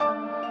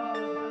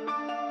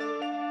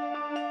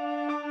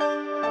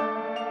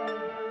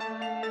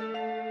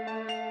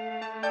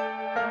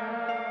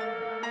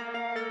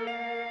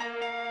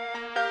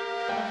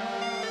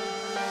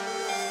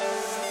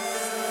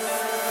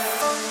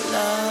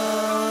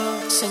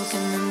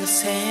sinking in the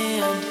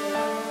sand,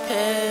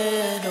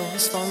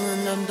 petals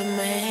falling on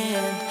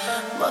demand.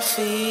 My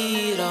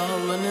feet are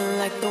running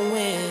like the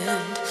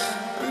wind.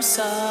 I'm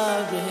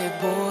sorry,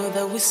 boy,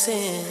 that we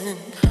sinned.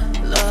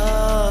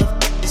 Love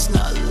is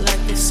not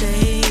like they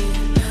say.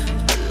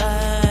 A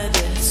light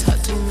is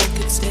hard to make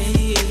it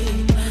stay.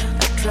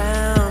 I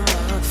drown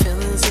my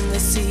feelings in the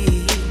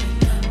sea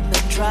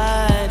that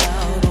dried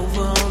out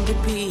over on the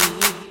beach.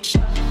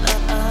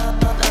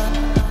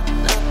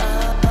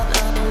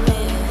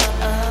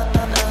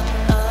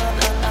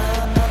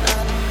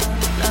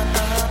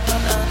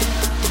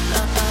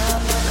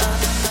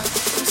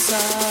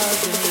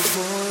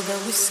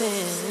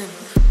 Sin.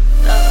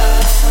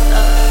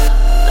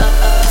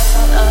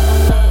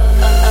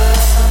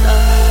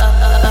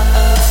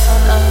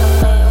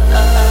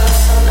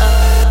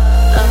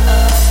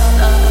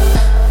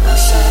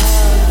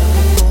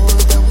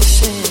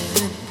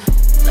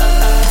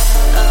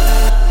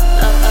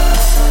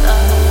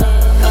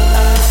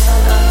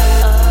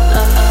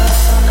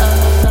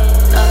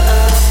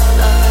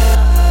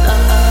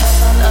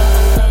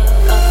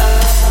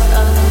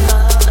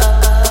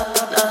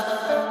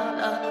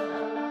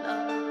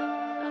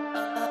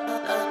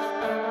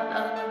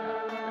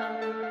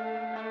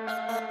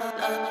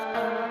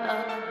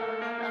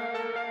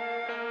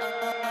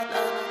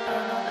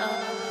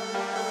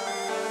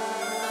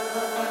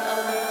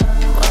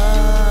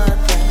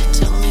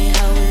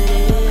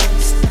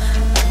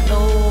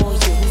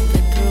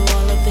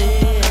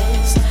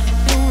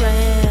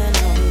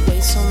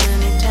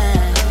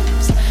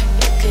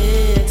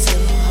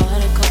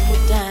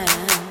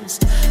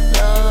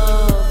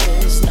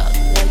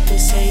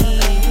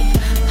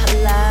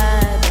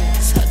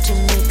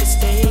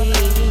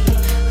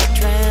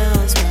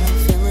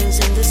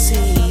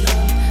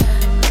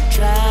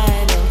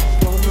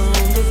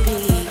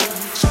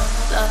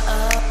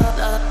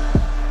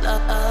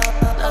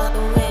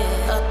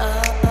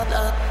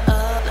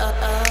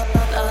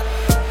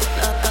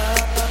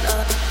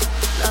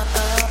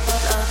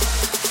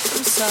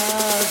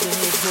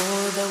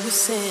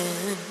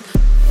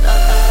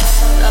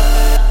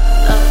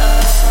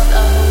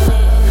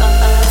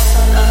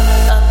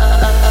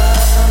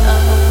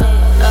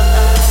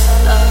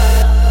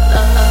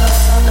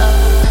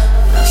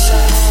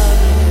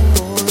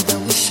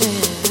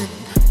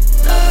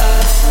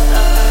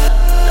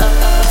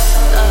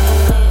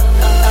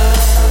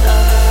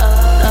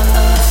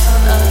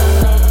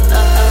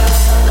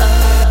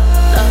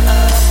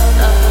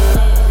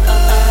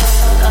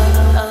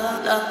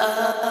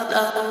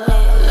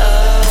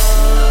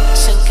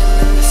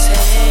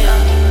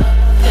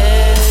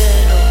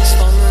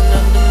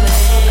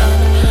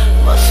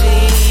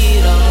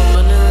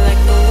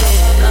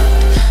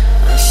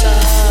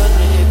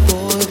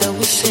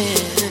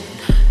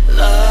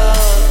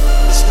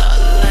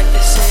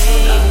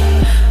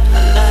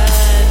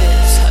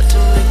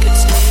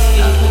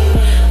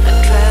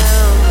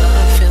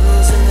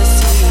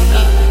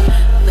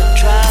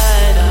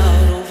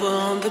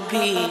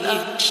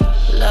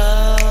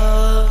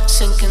 Love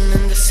sinking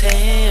in the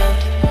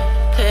sand,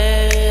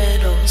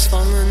 petals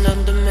falling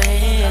on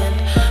demand.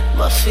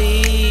 My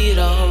feet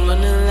are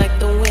running